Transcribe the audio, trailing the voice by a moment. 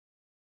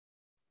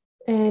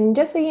And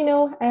just so you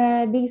know,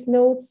 these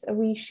notes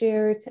we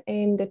shared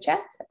in the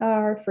chat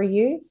are for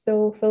you.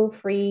 So feel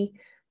free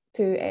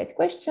to add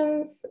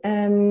questions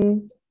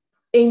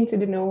into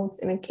the notes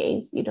in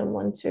case you don't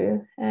want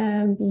to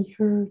be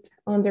heard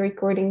on the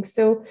recording.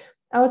 So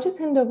I'll just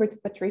hand over to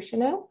Patricia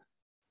now.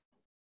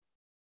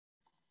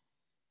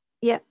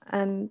 Yeah,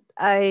 and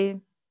I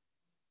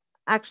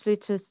actually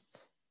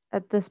just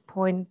at this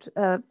point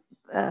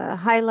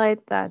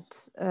highlight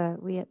that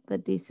we at the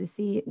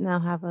DCC now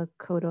have a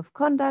code of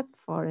conduct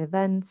for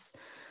events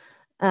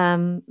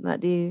that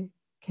you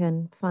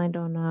can find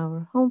on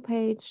our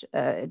homepage.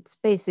 It's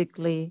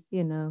basically,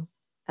 you know,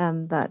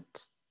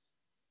 that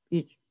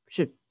you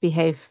should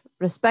behave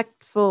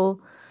respectful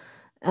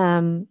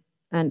and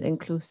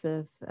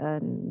inclusive.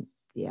 And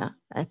yeah,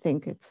 I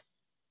think it's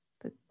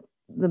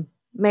the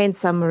main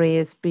summary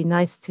is be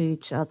nice to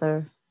each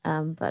other.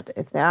 But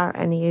if there are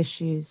any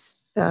issues,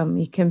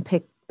 you can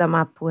pick them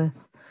up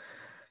with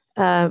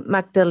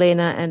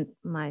Magdalena and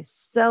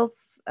myself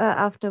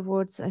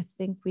afterwards. I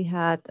think we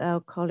had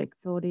our colleague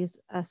Thordis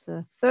as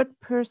a third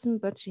person,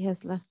 but she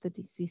has left the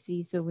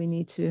DCC, so we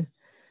need to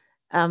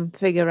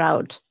figure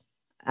out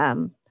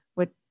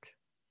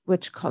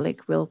which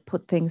colleague will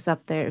put things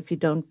up there if you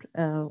don't,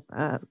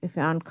 if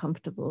you aren't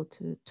comfortable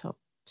to talk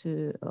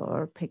to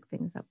or pick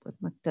things up with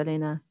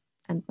Magdalena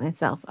and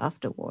myself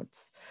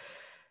afterwards.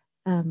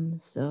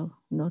 So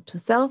note to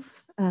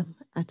self,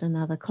 add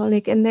another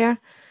colleague in there.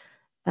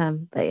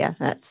 But yeah,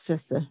 that's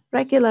just a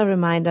regular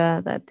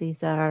reminder that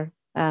these are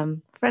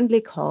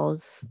friendly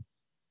calls.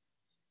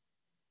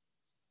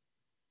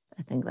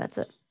 I think that's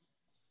it.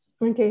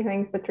 Okay,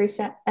 thanks,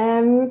 Patricia.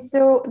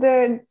 So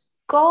the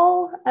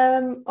goal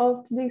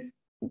of today's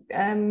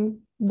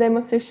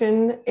demo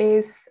session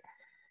is,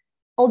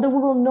 although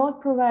we will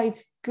not provide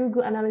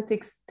Google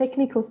Analytics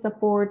technical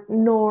support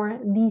nor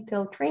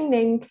detailed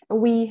training,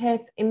 we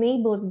have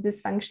enabled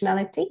this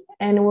functionality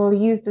and we'll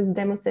use this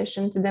demo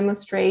session to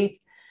demonstrate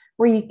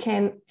where you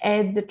can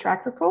add the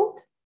tracker code,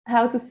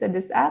 how to set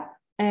this up,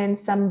 and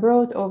some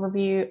broad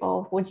overview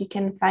of what you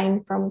can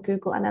find from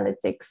Google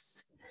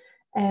Analytics.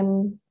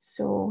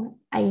 So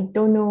I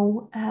don't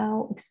know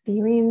how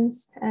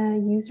experienced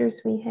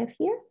users we have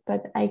here,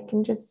 but I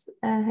can just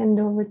hand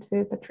over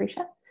to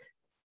Patricia.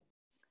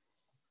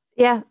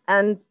 Yeah,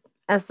 and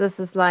as this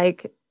is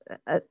like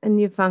a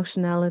new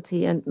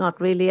functionality and not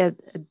really a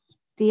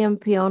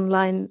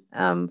DMPonline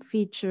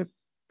feature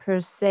per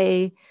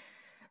se,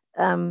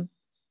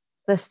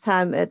 this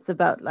time it's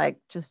about like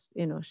just,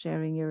 you know,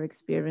 sharing your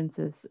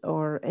experiences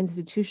or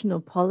institutional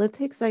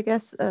politics, I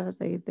guess.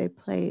 They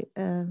play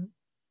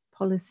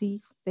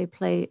policies, they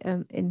play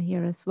in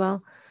here as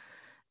well.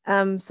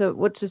 So it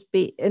would just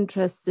be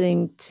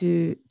interesting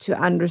to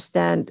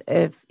understand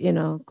if, you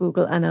know,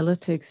 Google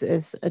Analytics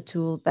is a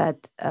tool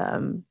that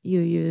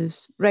you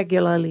use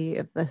regularly,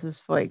 if this is,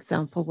 for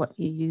example, what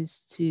you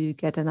use to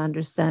get an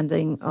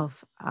understanding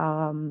of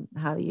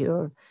how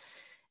your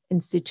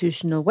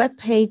institutional web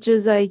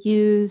pages are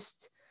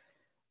used,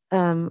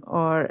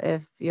 or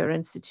if your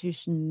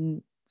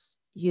institution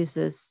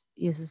uses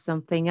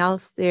something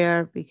else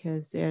there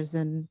because there's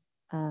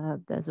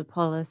a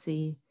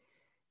policy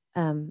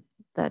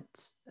that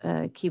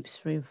keeps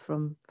you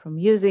from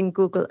using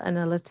Google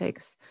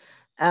Analytics.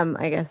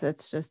 I guess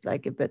it's just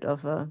like a bit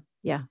of a,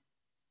 yeah,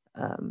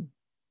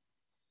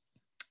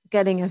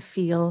 getting a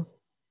feel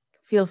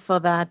for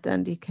that,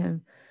 and you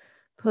can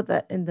put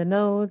that in the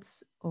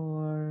notes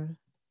or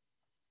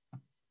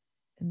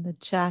in the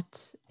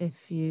chat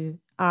if you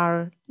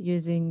are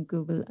using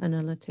Google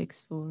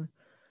Analytics for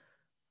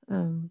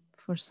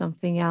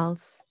something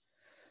else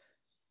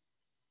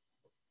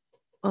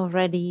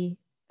already,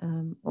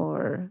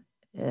 or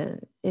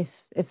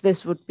if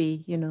this would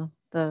be, you know,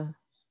 the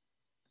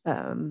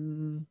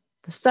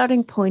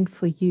starting point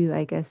for you,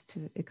 I guess,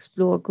 to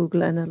explore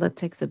Google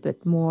Analytics a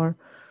bit more.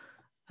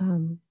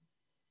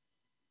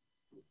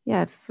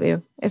 Yeah,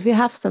 if you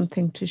have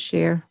something to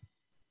share,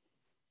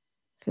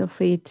 feel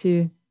free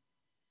to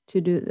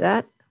do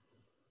that.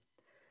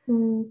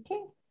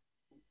 Okay.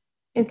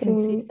 You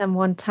can see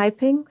someone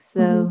typing,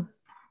 so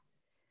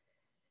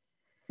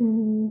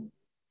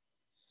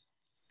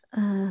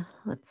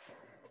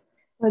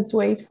let's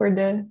wait for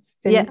the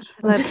finish.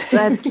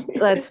 Yeah,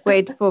 let's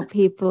wait for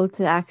people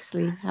to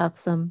actually have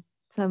some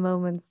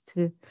moments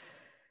to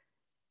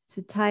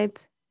type.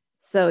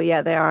 So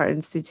yeah, there are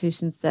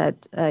institutions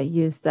that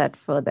use that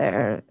for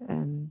their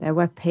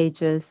web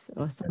pages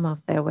or some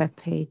of their web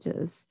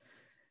pages.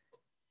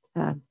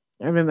 I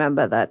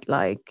remember that,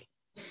 like,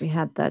 we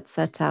had that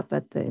set up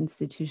at the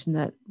institution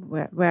that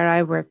where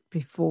I worked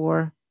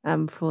before,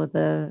 for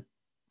the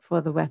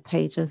web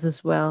pages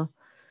as well.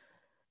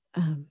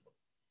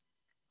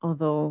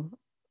 Although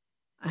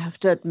I have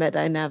to admit,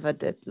 I never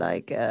did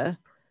like I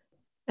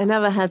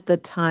never had the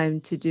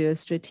time to do a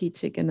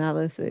strategic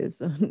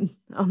analysis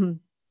on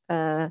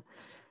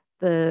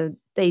the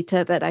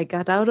data that I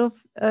got out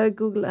of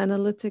Google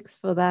Analytics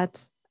for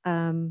that,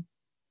 and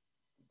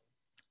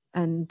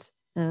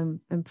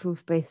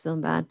improve based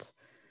on that.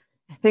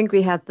 I think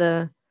we had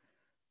the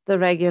the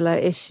regular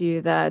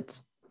issue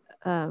that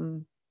I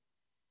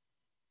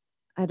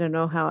don't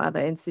know how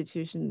other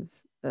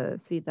institutions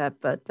see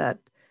that, but that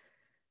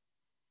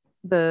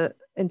the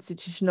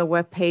institutional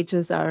web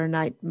pages are a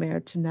nightmare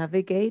to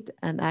navigate.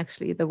 And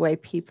actually the way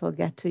people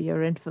get to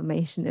your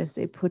information is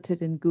they put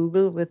it in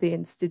Google with the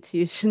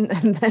institution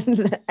and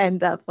then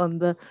end up on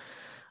the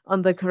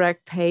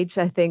correct page.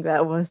 I think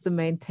that was the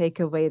main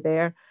takeaway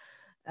there.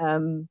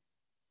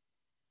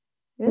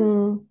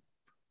 Yeah.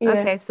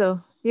 Okay,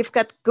 so you've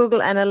got Google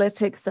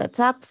Analytics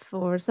set up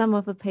for some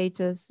of the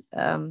pages.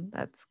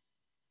 That's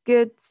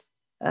good.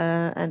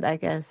 And I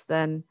guess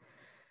then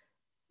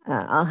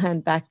I'll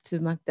hand back to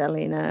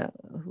Magdalena,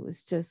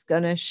 who's just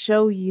going to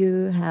show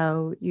you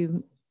how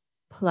you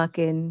plug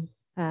in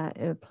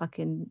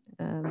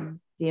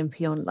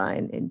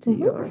DMPonline into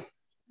your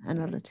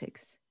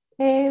analytics.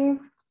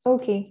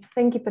 Okay,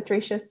 thank you,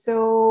 Patricia.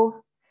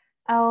 So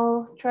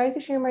I'll try to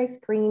share my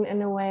screen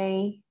in a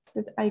way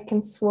that I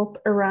can swap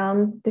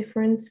around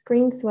different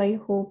screens. So I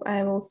hope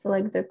I will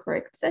select the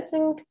correct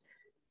setting.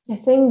 I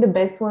think the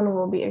best one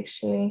will be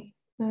actually,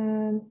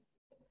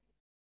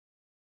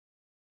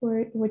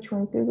 which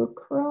one? Google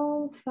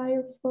Chrome,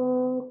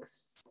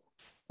 Firefox,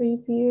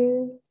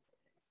 Preview.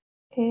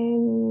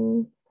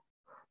 And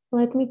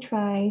let me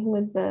try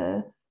with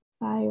the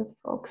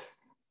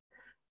Firefox.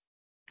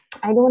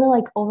 I don't want to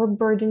like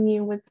overburden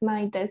you with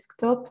my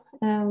desktop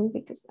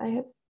because I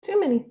have too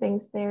many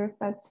things there,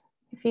 but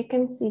if you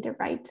can see the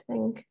right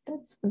thing,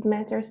 that's what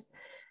matters.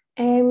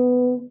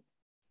 Can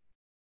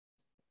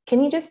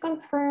you just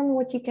confirm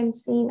what you can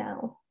see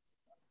now?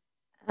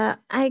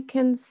 I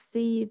can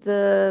see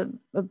the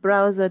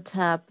browser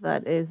tab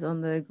that is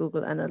on the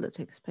Google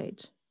Analytics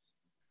page.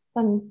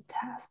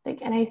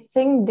 Fantastic. And I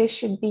think this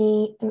should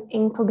be an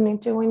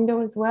incognito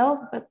window as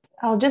well, but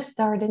I'll just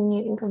start a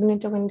new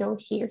incognito window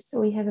here. So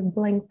we have a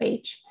blank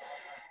page.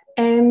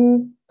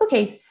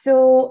 Okay,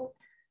 so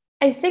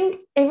I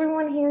think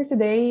everyone here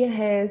today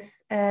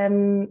has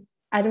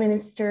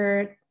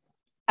administered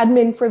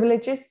admin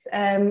privileges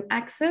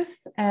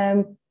access,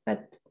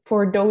 but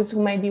for those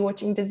who might be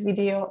watching this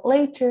video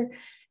later,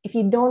 if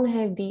you don't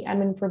have the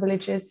admin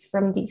privileges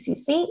from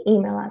DCC,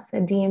 email us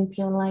at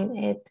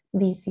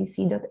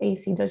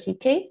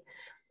dmponline@dcc.ac.uk.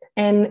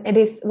 And it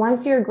is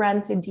once you're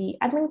granted the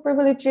admin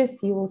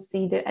privileges, you will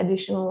see the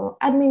additional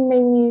admin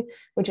menu,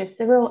 which has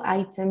several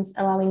items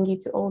allowing you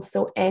to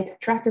also add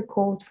tracker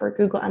code for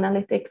Google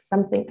Analytics,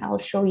 something I'll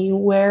show you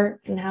where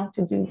and how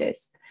to do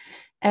this.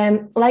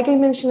 Like I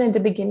mentioned at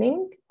the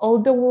beginning,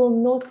 although we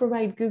will not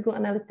provide Google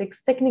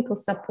Analytics technical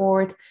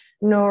support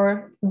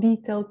nor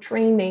detailed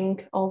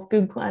training of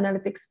Google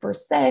Analytics per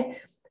se,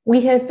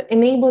 we have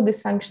enabled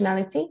this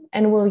functionality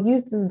and we'll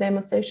use this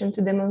demo session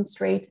to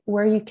demonstrate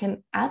where you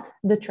can add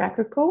the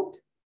tracker code,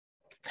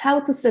 how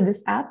to set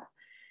this up,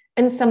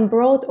 and some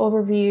broad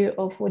overview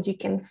of what you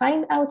can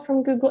find out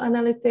from Google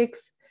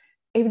Analytics.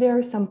 If there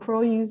are some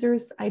pro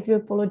users, I do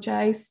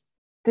apologize.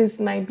 This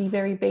might be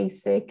very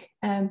basic,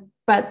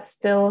 but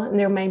still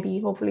there might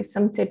be hopefully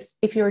some tips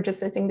if you're just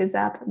setting this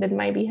up that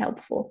might be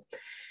helpful.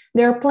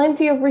 There are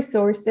plenty of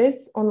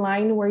resources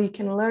online where you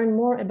can learn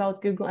more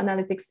about Google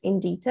Analytics in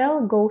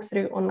detail, go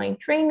through online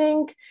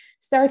training,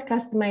 start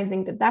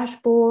customizing the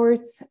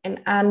dashboards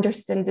and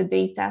understand the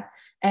data.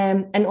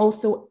 And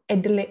also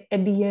at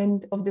the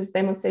end of this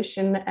demo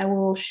session, I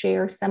will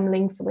share some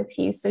links with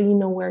you so you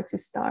know where to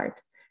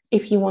start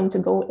if you want to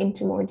go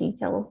into more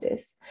detail of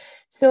this.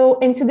 So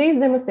in today's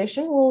demo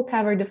session, we'll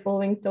cover the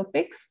following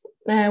topics.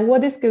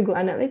 What is Google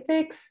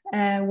Analytics?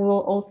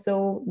 We'll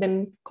also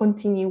then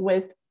continue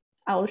with,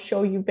 I'll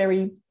show you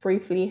very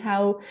briefly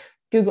how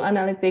Google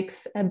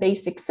Analytics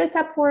basic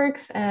setup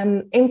works,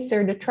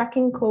 insert the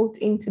tracking code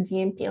into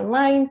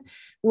DMPonline.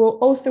 We'll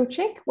also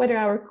check whether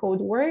our code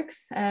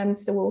works.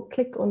 So we'll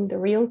click on the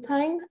real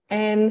time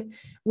and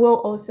we'll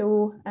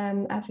also,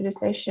 after the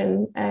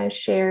session,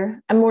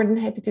 share. I'm more than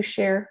happy to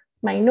share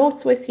my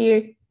notes with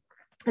you,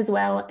 as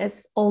well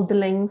as all the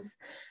links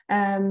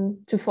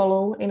to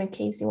follow in a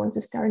case you want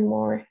to start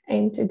more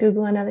into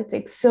Google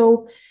Analytics.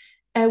 So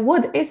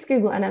what is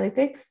Google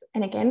Analytics?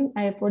 And again,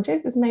 I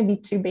apologize, this might be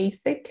too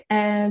basic,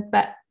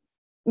 but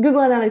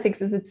Google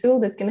Analytics is a tool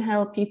that can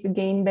help you to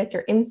gain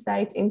better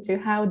insight into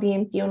how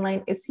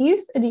DMPonline is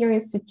used at your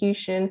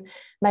institution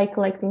by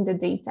collecting the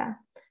data.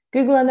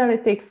 Google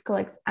Analytics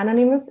collects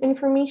anonymous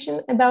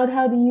information about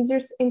how the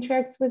users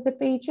interact with the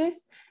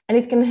pages, and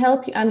it can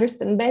help you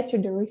understand better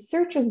the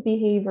researcher's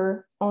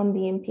behavior on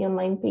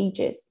DMPonline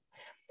pages.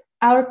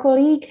 Our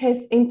colleague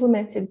has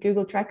implemented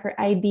Google Tracker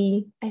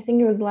ID, I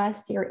think it was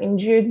last year in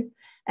June,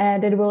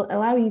 that will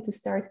allow you to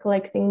start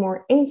collecting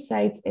more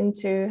insights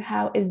into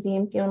how is the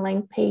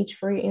DMPonline page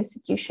for your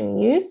institution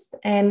used.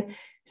 And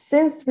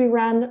since we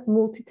run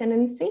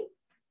multi-tenancy,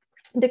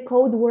 the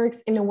code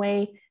works in a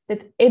way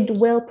that it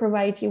will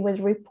provide you with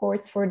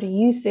reports for the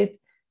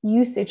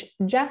usage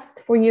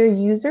just for your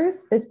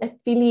users that's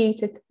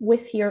affiliated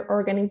with your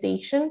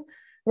organization,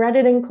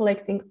 rather than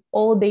collecting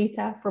all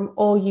data from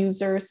all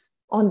users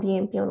on the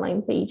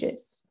DMPonline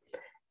pages.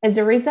 As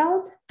a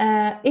result,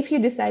 if you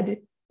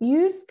decide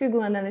use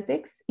Google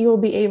Analytics, you will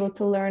be able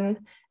to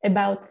learn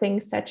about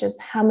things such as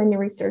how many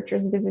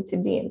researchers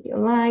visited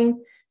DMPonline,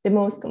 the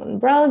most common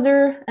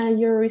browser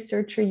your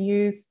researcher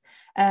used,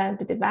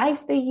 the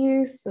device they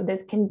use, so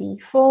that can be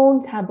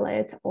phone,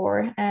 tablet,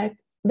 or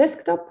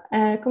desktop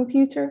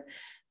computer,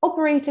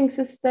 operating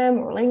system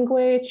or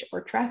language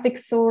or traffic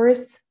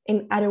source.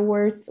 In other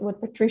words,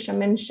 what Patricia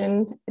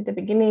mentioned at the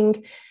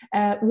beginning,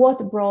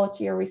 what brought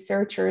your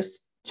researchers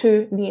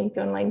to the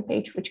DMPonline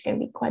page, which can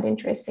be quite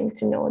interesting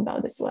to know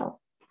about as well.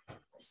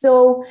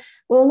 So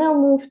we'll now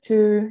move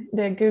to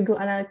the Google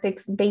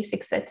Analytics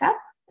basic setup.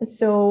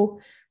 So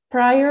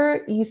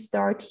prior you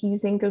start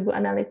using Google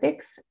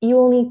Analytics, you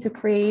will need to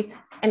create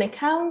an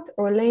account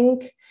or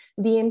link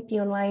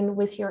DMPonline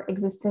with your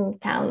existing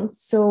account.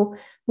 So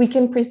we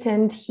can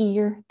pretend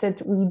here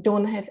that we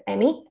don't have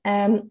any.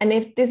 And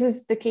if this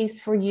is the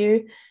case for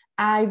you,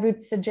 I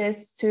would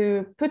suggest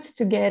to put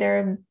together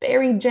a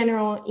very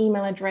general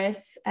email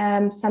address,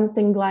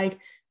 something like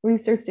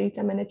research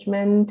data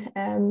management,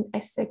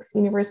 Essex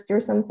University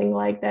or something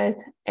like that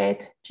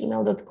at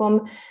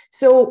gmail.com.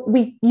 So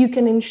you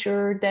can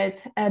ensure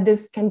that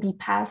this can be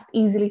passed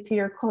easily to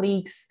your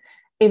colleagues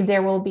if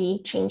there will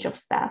be change of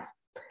staff.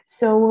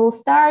 So we'll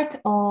start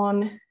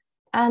on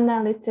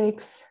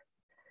Analytics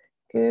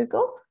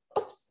Google.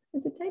 Oops,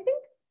 is it typing?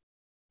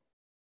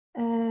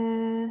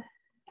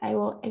 I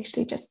will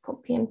actually just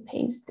copy and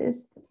paste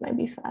this. This might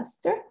be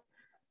faster.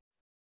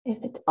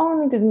 If it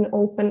only didn't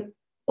open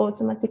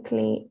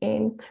automatically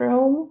in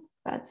Chrome,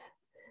 but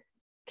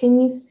can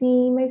you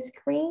see my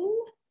screen?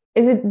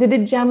 Did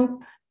it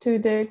jump to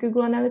the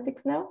Google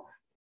Analytics now?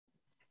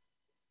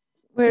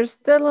 We're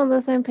still on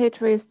the same page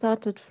where you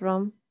started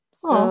from.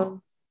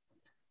 So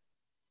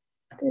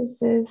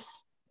this is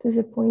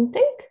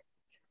disappointing.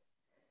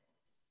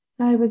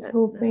 I was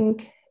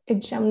hoping it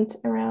jumped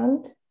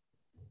around.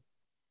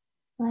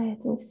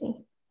 Let me see.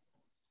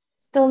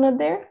 Still not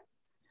there?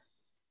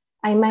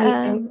 I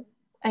might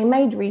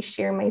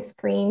reshare my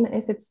screen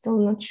if it's still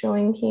not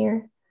showing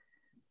here.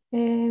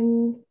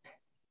 I'm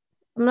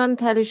not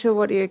entirely sure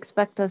what you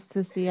expect us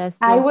to see. I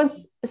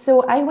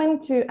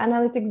went to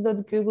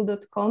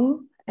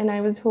analytics.google.com and I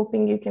was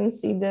hoping you can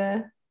see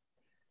the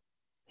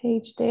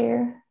page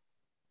there.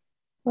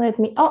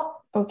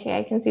 Okay,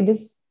 I can see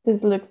this.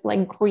 This looks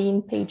like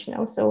green page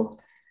now. So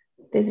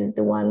this is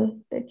the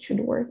one that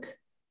should work.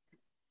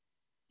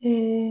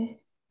 And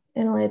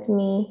let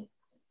me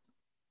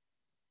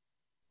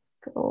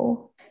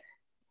go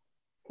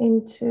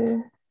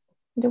into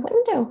the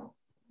window.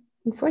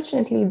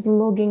 Unfortunately, it's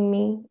logging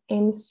me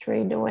in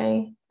straight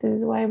away. This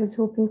is why I was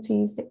hoping to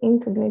use the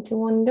incognito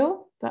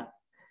window, but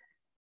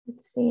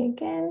let's see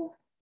again.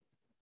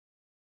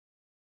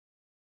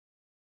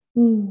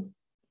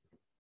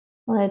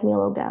 Let me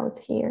log out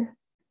here.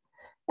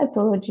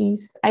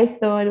 Apologies. I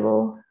thought it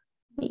will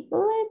be a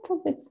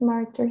little bit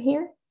smarter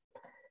here.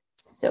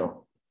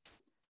 So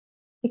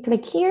you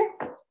click here.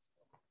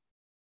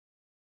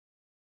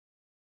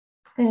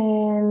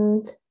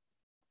 And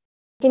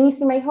can you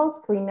see my whole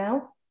screen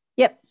now?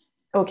 Yep.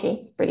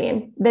 Okay,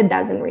 brilliant. That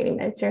doesn't really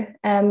matter.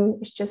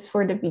 It's just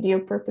for the video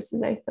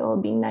purposes. I thought it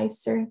would be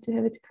nicer to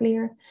have it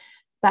clear.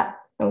 But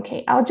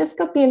okay, I'll just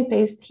copy and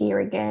paste here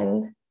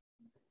again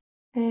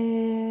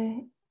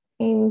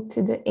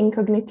into the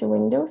incognito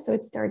window so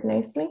it starts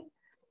nicely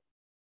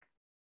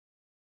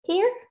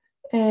here.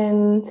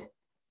 And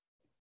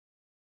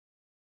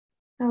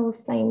I will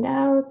sign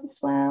out as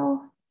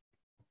well.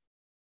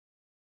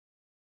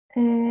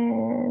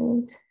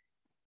 And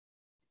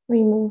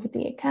remove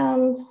the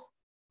accounts.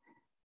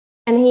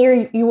 And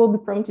here you will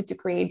be prompted to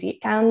create the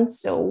account.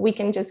 So we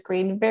can just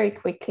create very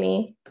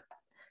quickly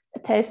a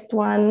test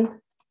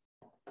one,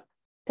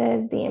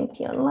 test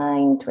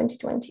DMPonline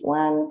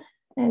 2021.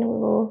 And we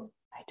will,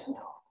 I don't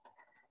know,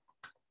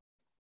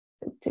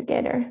 put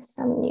together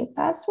some new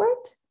password.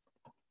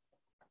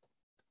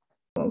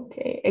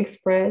 Okay,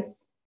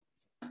 express.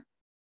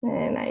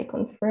 And I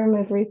confirm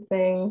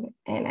everything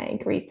and I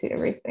agree to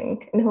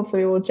everything. And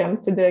hopefully we'll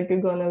jump to the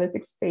Google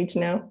Analytics page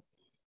now.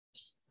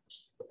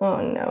 Oh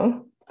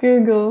no,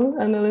 Google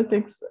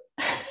Analytics.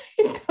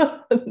 I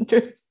don't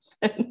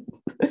understand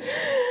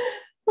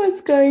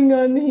what's going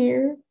on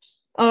here.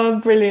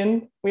 Oh,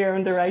 brilliant. We are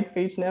on the right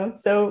page now.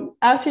 So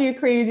after you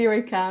create your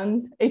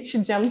account, it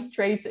should jump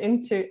straight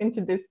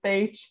into this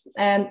page.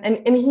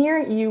 And here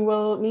you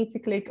will need to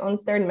click on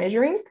Start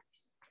Measuring.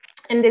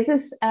 And this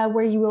is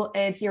where you will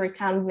add your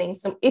account name.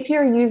 So if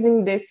you're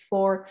using this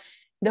for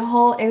the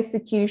whole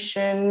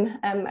institution,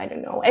 I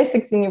don't know,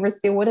 Essex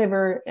University,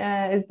 whatever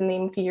is the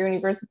name of your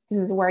university, this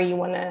is where you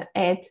want to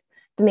add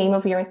the name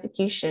of your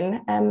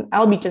institution.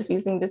 I'll be just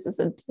using this as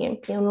a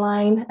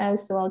DMPonline,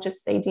 so I'll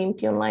just say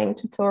DMPonline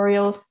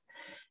tutorials.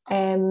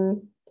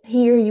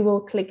 Here you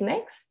will click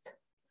next.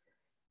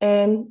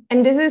 And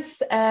this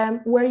is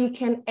where you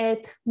can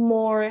add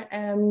more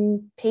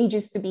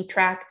pages to be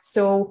tracked.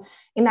 So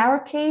in our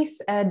case,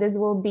 this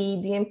will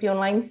be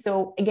DMPonline.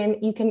 So again,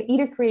 you can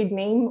either create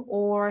name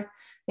or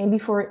maybe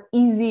for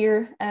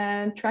easier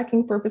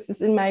tracking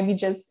purposes, it might be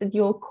just that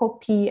you'll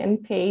copy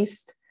and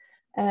paste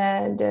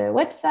the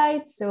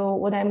website. So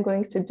what I'm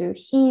going to do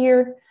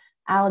here,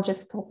 I'll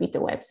just copy the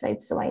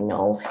website so I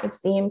know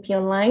it's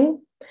DMPonline.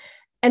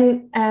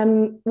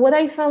 And what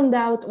I found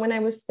out when I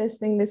was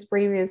testing this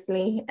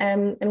previously,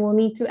 and we'll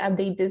need to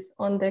update this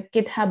on the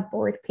GitHub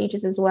board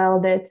pages as well,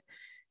 that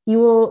you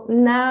will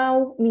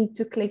now need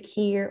to click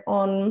here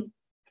on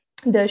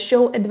the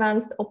show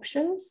advanced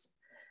options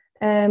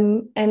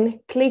and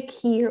click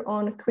here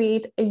on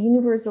create a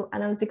universal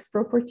analytics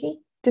property.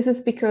 This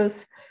is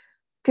because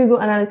Google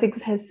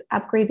Analytics has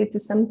upgraded to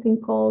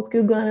something called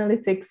Google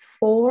Analytics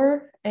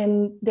 4,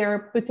 and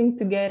they're putting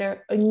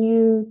together a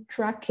new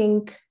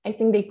tracking, I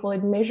think they call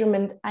it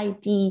measurement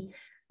ID,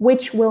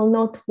 which will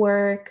not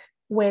work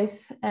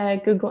with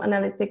Google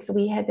Analytics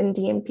we have in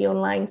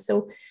DMPonline.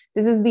 So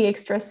this is the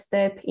extra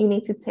step you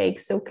need to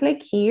take. So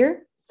click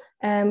here.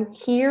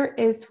 Here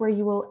is where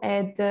you will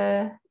add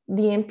the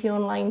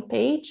DMPonline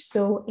page.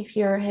 So if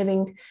you're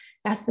having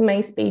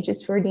customized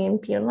pages for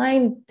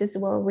DMPonline, this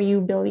is where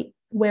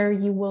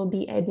you will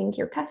be adding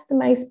your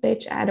customized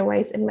page.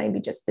 Otherwise, it might be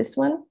just this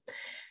one.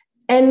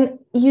 And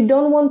you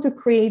don't want to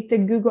create the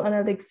Google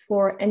Analytics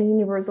 4 and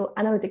universal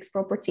analytics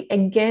property.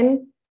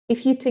 Again,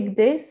 if you take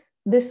this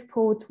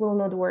code will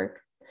not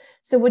work.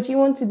 So what you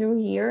want to do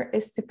here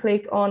is to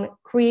click on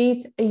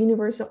create a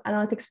universal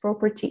analytics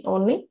property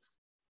only.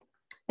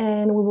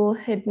 And we will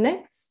hit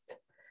next.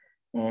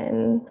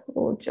 And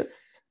we'll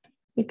just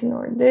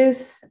ignore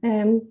this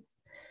and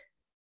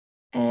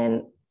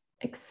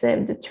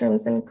accept the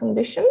terms and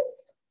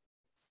conditions.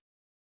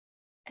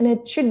 And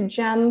it should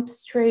jump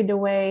straight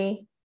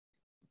away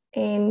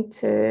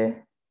into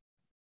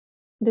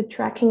the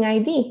tracking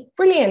ID.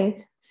 Brilliant.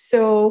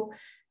 So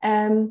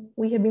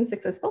we have been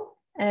successful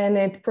and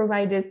it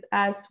provided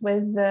us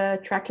with the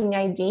tracking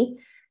ID.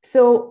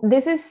 So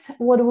this is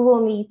what we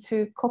will need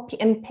to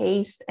copy and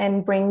paste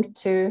and bring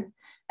to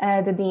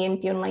the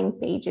DMPonline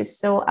pages.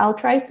 So I'll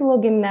try to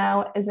log in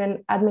now as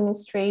an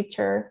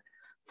administrator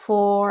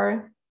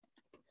for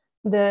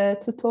the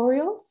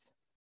tutorials.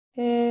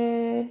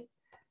 Okay,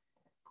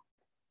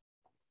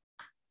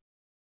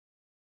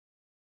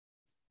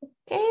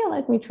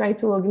 let me try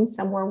to log in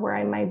somewhere where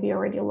I might be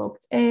already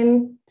logged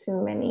in.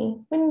 Too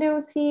many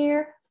windows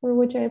here, for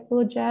which I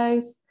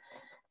apologize.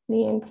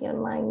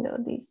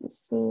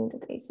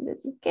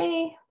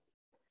 DMPonline.dcc.ac.uk.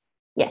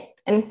 Yeah,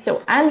 and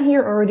so I'm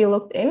here already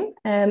logged in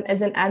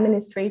as an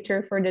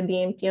administrator for the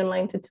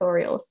DMPonline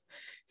tutorials.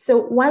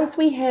 So once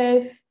we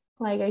have,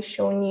 like I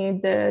shown you,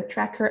 the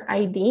tracker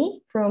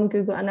ID from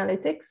Google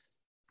Analytics,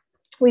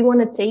 we want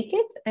to take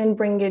it and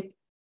bring it,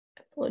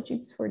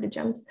 apologies for the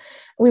jumps,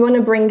 we want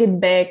to bring it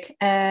back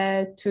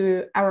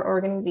to our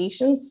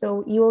organization.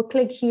 So you will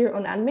click here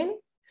on admin,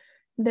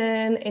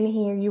 then in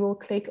here you will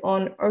click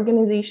on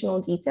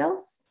organizational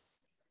details.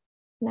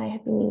 And I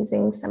have been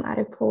using some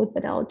other code,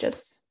 but I'll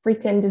just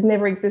pretend this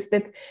never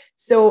existed.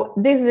 So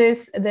this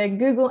is the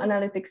Google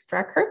Analytics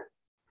tracker.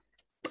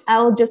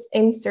 I'll just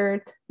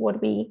insert what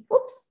we,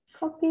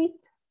 copied,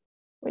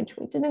 which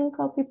we didn't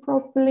copy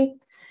properly.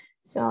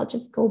 So I'll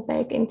just go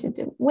back into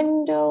the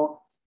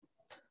window,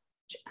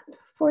 which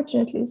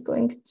unfortunately is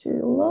going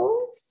too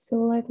low. So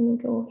let me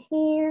go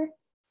here.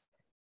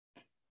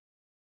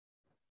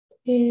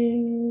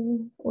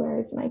 And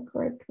where is my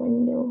correct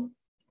window?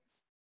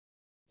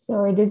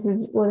 Sorry, this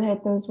is what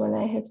happens when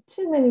I have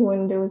too many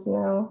windows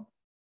now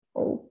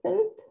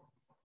opened.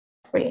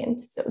 Brilliant.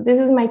 So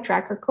this is my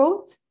tracker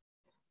code.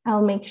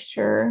 I'll make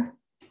sure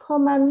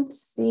Command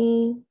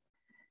C,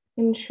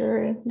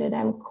 ensure that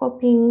I'm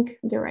copying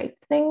the right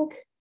thing.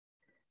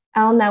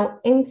 I'll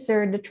now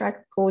insert the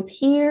tracker code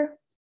here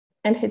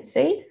and hit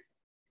save.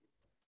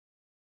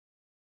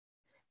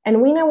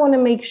 And we now want to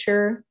make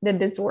sure that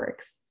this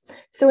works.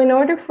 So in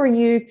order for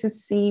you to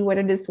see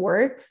whether this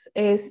works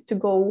is to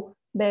go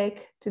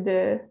back to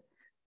the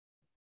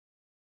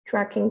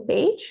tracking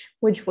page,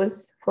 which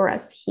was for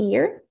us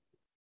here.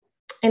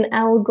 And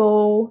I'll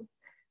go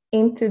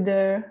into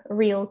the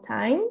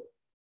real-time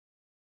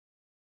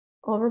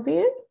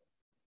overview.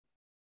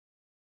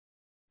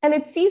 And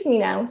it sees me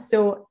now.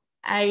 So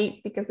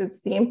because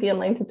it's the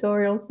DMPonline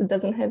tutorials, it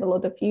doesn't have a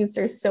lot of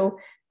users. So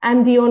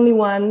I'm the only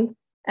one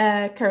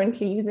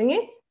currently using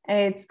it.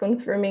 It's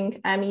confirming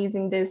I'm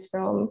using this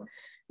from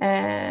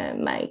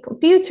my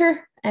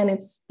computer, and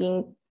it's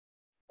being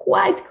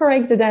quite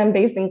correct that I'm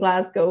based in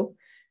Glasgow.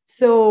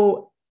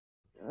 So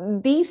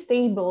these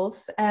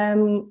tables,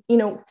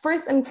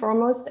 first and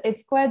foremost,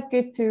 it's quite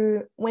good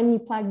to, when you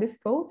plug this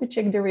code, to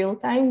check the real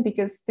time,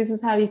 because this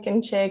is how you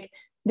can check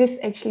this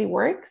actually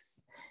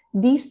works.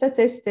 These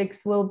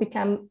statistics will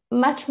become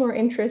much more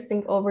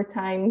interesting over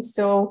time.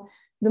 So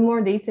the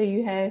more data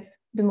you have,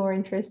 the more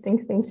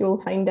interesting things you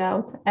will find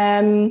out.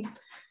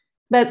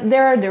 But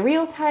there are the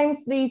real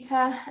times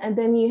data, and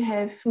then you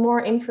have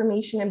more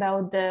information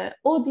about the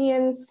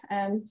audience.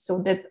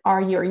 So that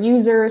are your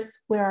users,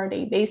 where are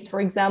they based, for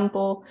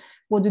example,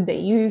 what do they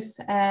use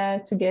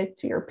to get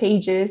to your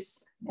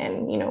pages,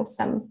 and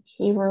some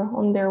behavior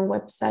on their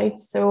website.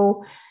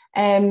 So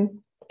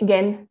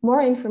again,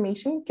 more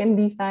information can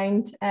be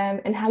found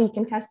and how you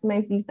can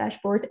customize these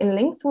dashboards in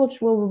links,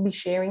 which we'll be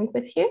sharing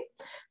with you.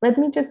 Let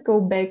me just go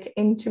back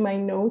into my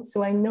notes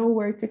so I know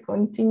where to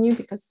continue,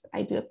 because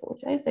I do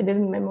apologize, I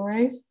didn't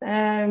memorize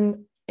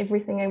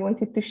everything I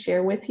wanted to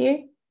share with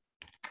you.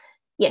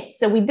 Yeah,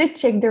 so we did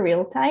check the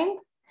real time,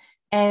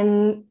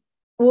 and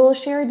we'll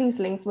share these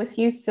links with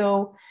you.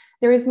 So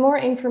there is more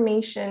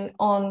information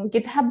on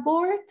GitHub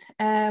board,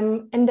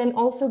 and then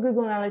also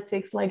Google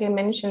Analytics, like I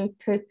mentioned,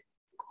 put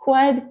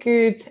quite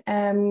good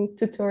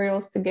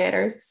tutorials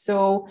together.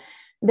 So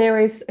there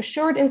is a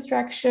short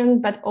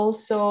instruction, but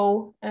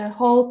also a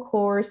whole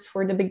course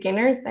for the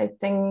beginners. I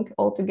think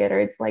altogether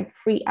it's like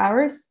 3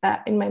 hours,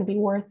 but it might be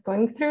worth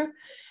going through.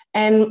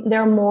 And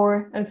there are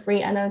more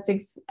free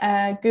analytics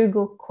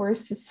Google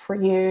courses for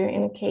you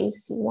in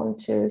case you want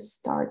to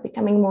start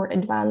becoming more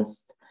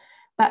advanced.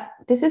 But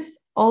this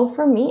is all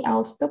for me.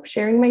 I'll stop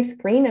sharing my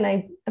screen, and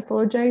I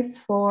apologize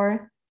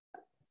for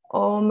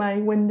all my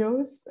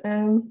windows.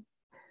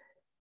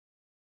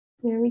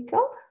 Here we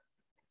go.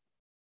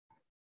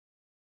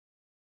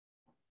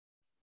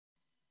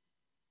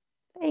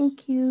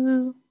 Thank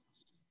you.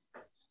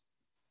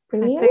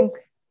 Brilliant.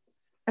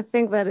 I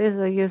think that is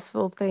a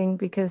useful thing,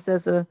 because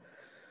there's a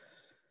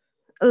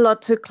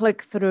lot to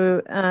click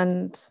through,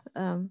 and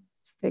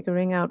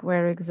figuring out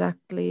where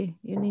exactly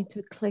you need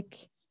to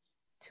click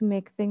to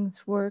make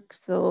things work.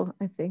 So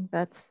I think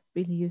that's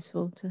really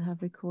useful to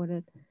have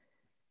recorded.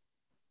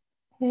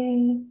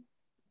 Okay.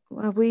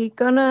 Are we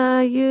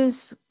gonna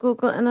use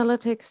Google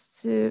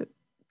Analytics to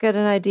get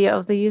an idea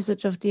of the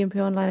usage of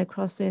DMPonline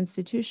across the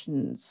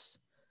institutions?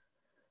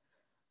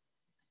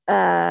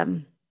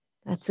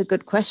 That's a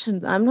good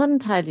question. I'm not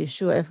entirely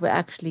sure if we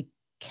actually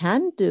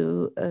can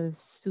do a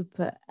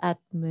super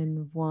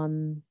admin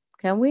one.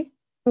 Can we?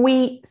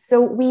 We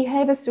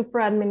have a super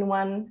admin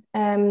one,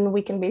 and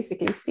we can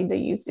basically see the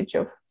usage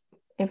of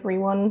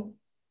everyone.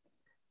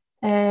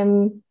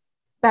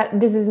 But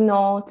this is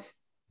not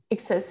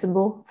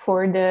accessible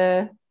for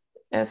the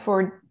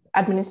for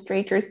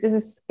administrators. This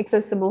is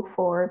accessible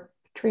for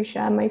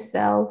Patricia,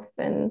 myself,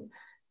 and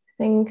I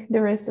think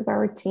the rest of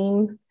our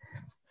team.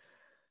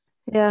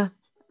 Yeah,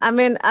 I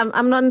mean,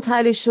 I'm not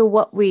entirely sure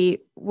what we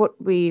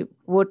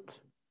would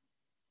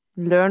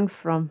learn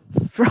from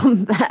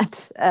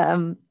that.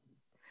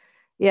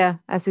 Yeah,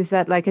 as you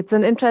said, like, it's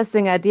an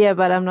interesting idea,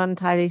 but I'm not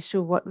entirely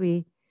sure what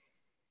we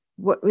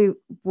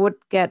would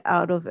get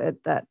out of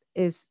it that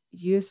is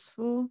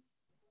useful.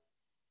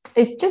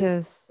 It's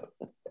just,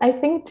 I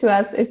think to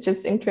us, it's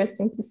just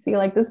interesting to see,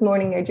 like this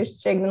morning, I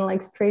just checked, and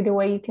like straight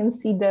away, you can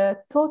see the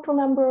total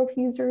number of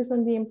users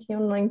on the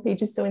DMPonline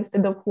pages. So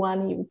instead of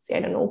 1, you would see,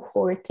 I don't know,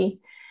 40.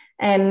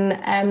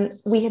 And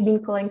we have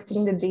been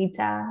collecting the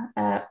data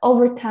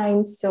over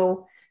time.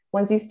 So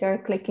once you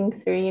start clicking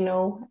through,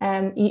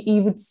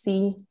 you would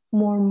see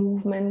more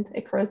movement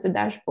across the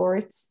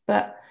dashboards.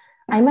 But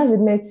I must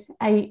admit,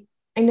 I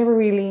never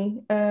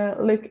really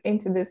looked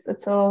into this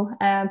at all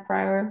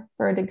prior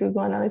for the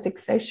Google Analytics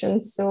session.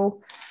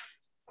 So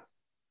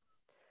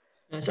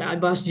I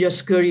was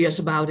just curious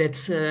about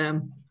it.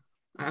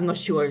 I'm not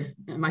sure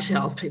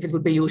myself if it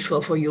would be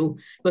useful for you,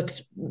 but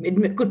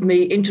it could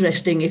be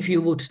interesting if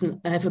you would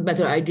have a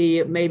better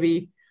idea,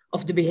 maybe,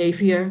 of the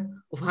behavior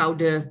of how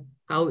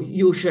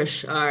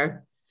users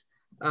are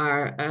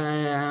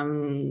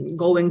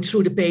going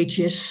through the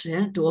pages,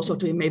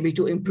 to maybe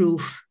to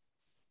improve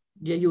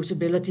the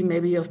usability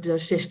maybe of the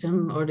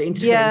system or the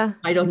interface. Yeah,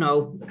 I don't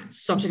know,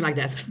 something like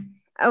that.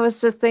 I was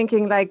just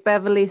thinking, like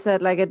Beverly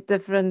said, like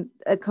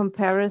a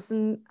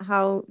comparison,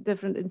 how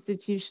different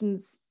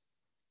institutions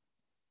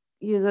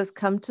users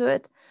come to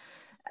it.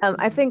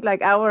 I think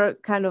like our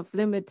kind of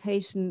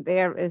limitation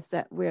there is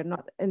that we're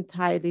not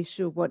entirely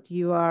sure what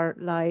you are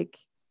like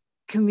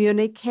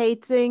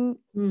communicating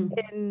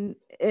in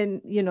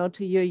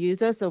to your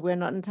users. So we're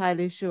not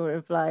entirely sure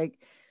if, like,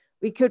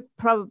 we could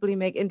probably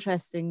make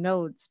interesting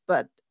notes,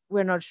 but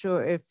we're not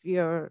sure if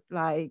you're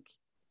like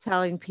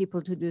telling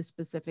people to do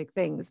specific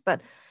things.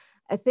 But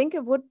I think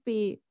that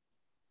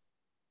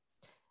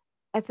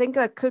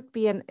could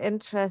be an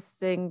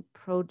interesting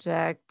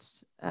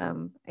project,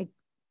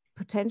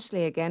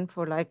 potentially again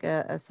for like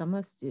a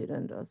summer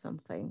student or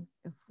something.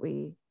 If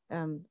we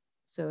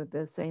so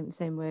the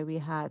same way we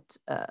had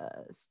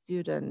a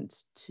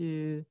student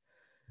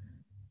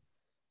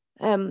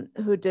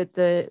who did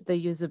the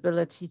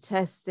usability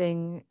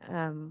testing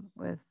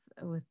with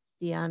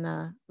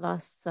Diana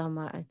last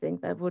summer. I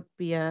think that would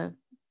be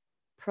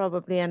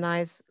probably a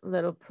nice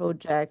little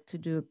project to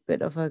do a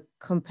bit of a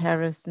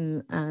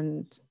comparison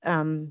and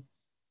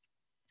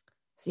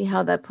see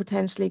how that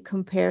potentially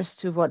compares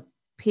to what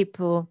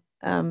people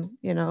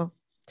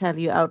tell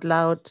you out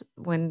loud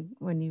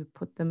when you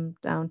put them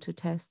down to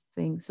test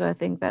things. So I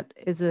think that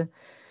is a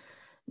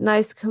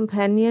nice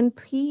companion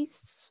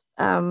piece.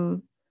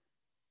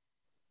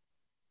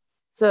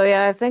 So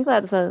yeah, I think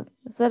is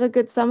that a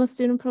good summer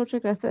student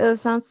project? It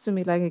sounds to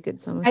me like a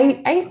good summer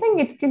student. I think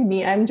it could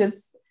be. I'm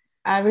just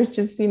I was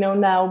just,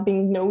 now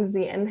being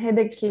nosy and had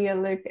actually a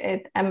look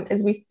at,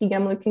 as we speak,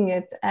 I'm looking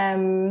at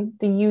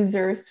the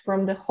users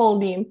from the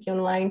whole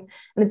DMPonline.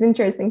 And it's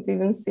interesting to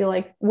even see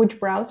like which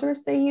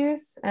browsers they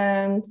use.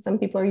 Some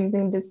people are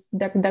using this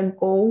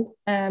DuckDuckGo.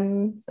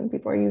 Some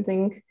people are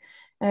using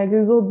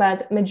Google,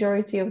 but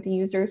majority of the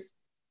users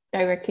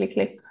directly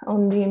click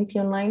on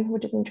DMPonline,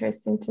 which is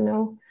interesting to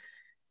know.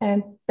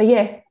 But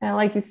yeah,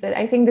 like you said,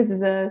 I think this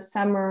is a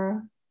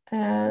summer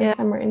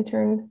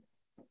intern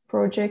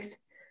project.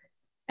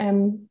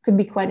 Could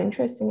be quite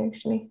interesting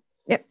actually.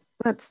 Yeah,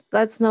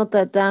 let's note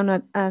that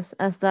down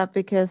as that,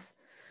 because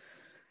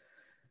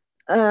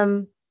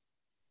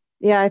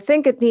I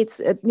think it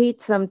needs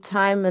some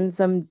time and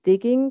some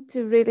digging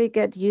to really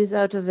get use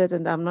out of it,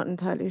 and I'm not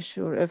entirely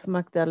sure if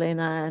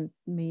Magdalena and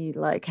me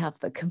like have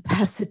the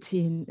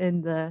capacity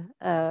in the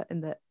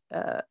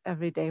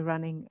everyday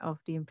running of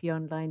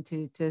DMPonline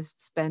to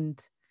just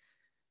spend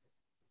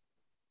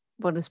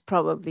what is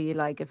probably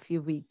like a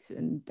few weeks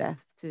in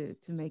depth to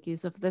make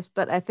use of this.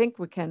 But I think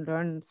we can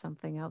learn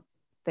something out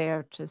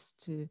there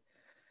just to,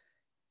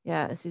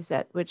 as you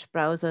said, which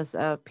browsers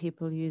are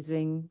people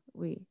using?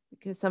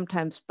 Because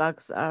sometimes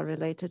bugs are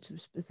related to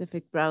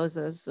specific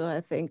browsers. So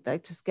I think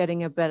like just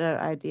getting a better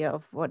idea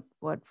of what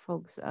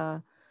folks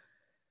are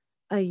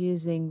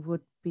using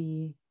would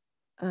be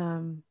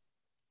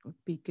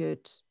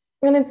good.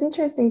 And it's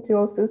interesting to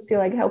also see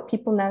like how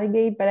people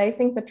navigate. But I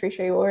think,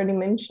 Patricia, you already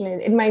mentioned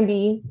it. It might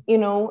be,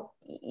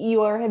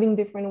 you are having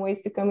different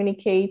ways to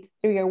communicate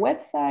through your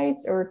websites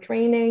or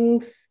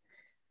trainings.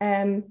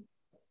 But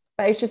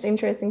it's just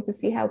interesting to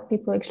see how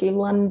people actually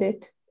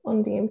landed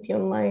on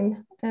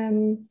DMPonline.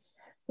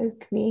 It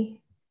could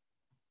be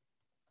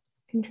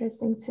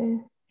interesting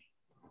too.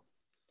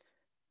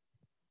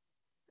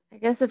 I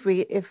guess if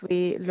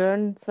we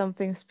learn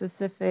something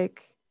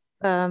specific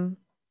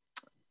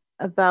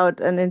about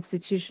an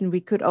institution,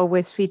 we could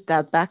always feed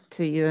that back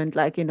to you and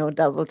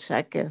double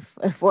check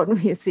if what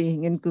we're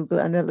seeing in Google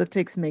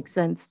Analytics makes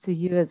sense to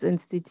you as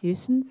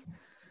institutions.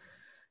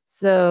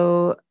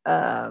 So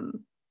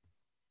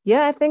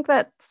I think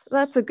that's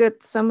a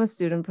good summer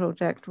student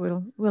project.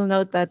 We'll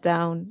note that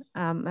down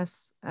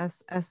as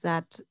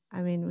that.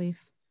 I mean,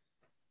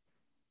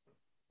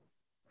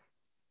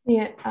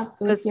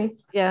 absolutely.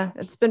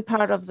 It's been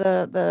part of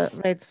the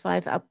RAIDS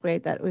 5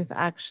 upgrade that we've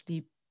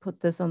actually put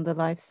this on the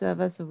live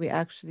server. So we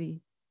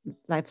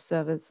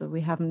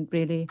haven't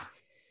really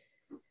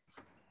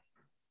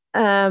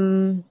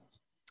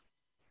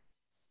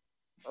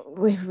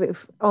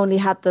we've only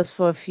had this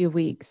for a few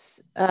weeks.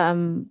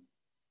 But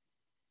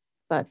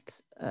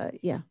I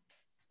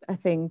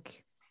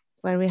think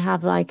when we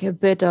have like a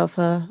bit of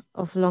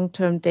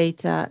long-term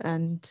data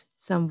and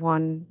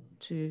someone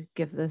to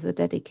give this a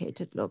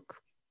dedicated look.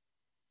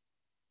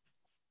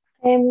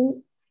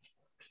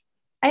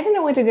 I don't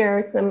know whether there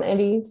are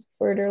any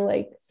further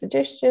like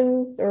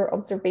suggestions or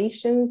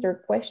observations or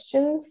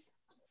questions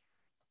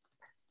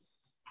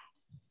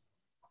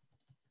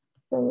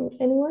from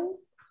anyone.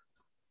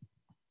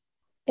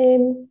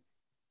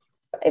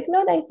 If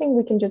not, I think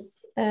we can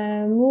just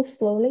move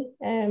slowly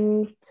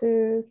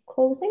to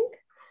closing.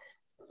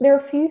 There are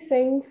a few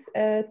things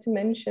to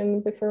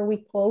mention before we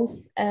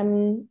close.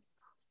 I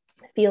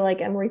feel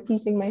like I'm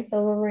repeating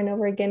myself over and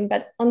over again,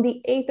 but on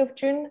the 8th of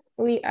June,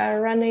 we are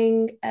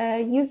running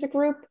a user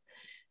group.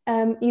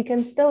 You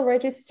can still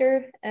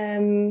register.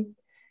 And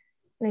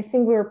I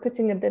think we were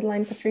putting a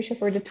deadline, Patricia,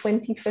 for the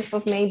 25th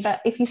of May.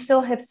 But if you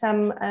still have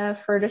some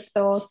further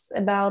thoughts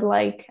about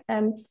like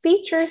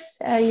features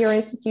your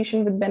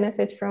institution would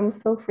benefit from,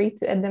 feel free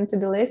to add them to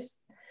the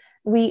list.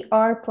 We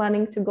are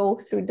planning to go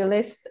through the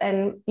list,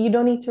 and you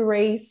don't need to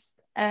raise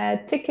a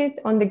ticket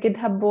on the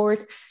GitHub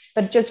board,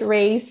 but just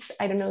raise,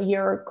 I don't know,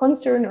 your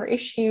concern or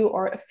issue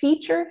or a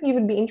feature you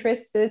would be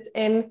interested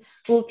in.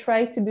 We'll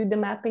try to do the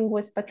mapping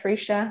with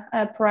Patricia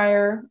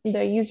prior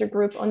the user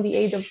group on the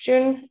 8th of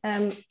June.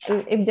 And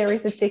if there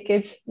is a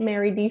ticket,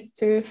 marry these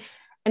two.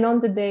 And on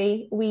the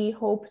day, we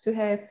hope to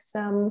have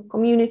some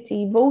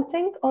community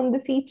voting on the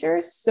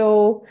features.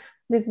 So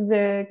this is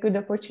a good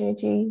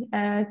opportunity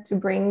to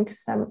bring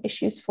some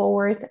issues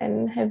forward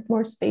and have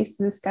more space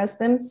to discuss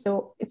them.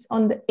 So it's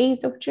on the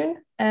 8th of June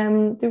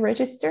to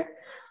register.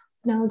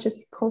 And I'll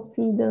just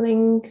copy the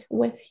link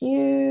with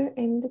you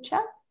in the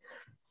chat.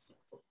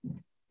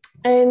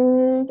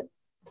 And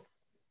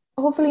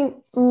hopefully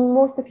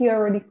most of you are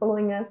already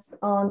following us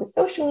on the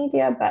social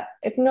media, but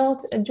if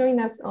not, join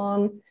us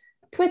on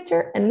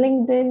Twitter and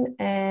LinkedIn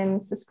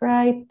and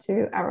subscribe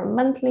to our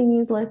monthly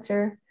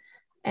newsletter.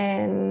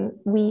 And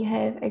we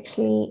have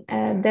actually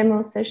a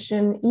demo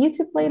session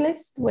YouTube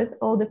playlist with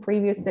all the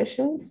previous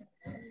sessions.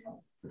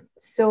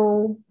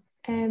 So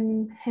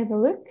have a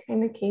look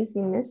in case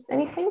you missed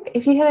anything.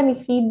 If you have any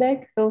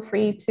feedback, feel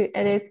free to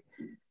add it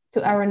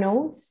to our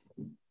notes.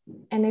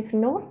 And if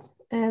not,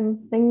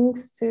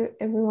 thanks to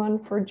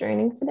everyone for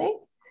joining today.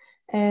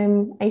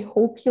 I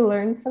hope you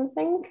learned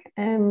something.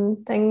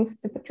 Thanks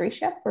to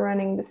Patricia for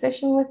running the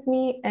session with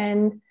me.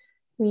 And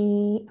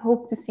we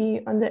hope to see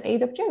you on the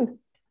 8th of June.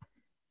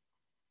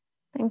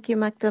 Thank you,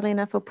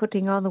 Magdalena, for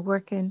putting all the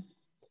work in.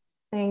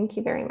 Thank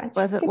you very much.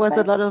 It was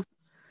a lot of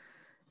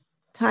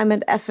time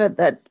and effort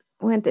that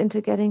went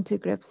into getting to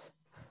grips.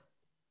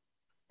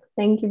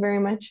 Thank you very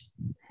much.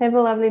 Have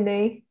a lovely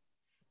day.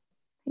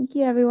 Thank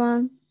you,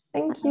 everyone.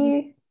 Thank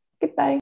you. Goodbye.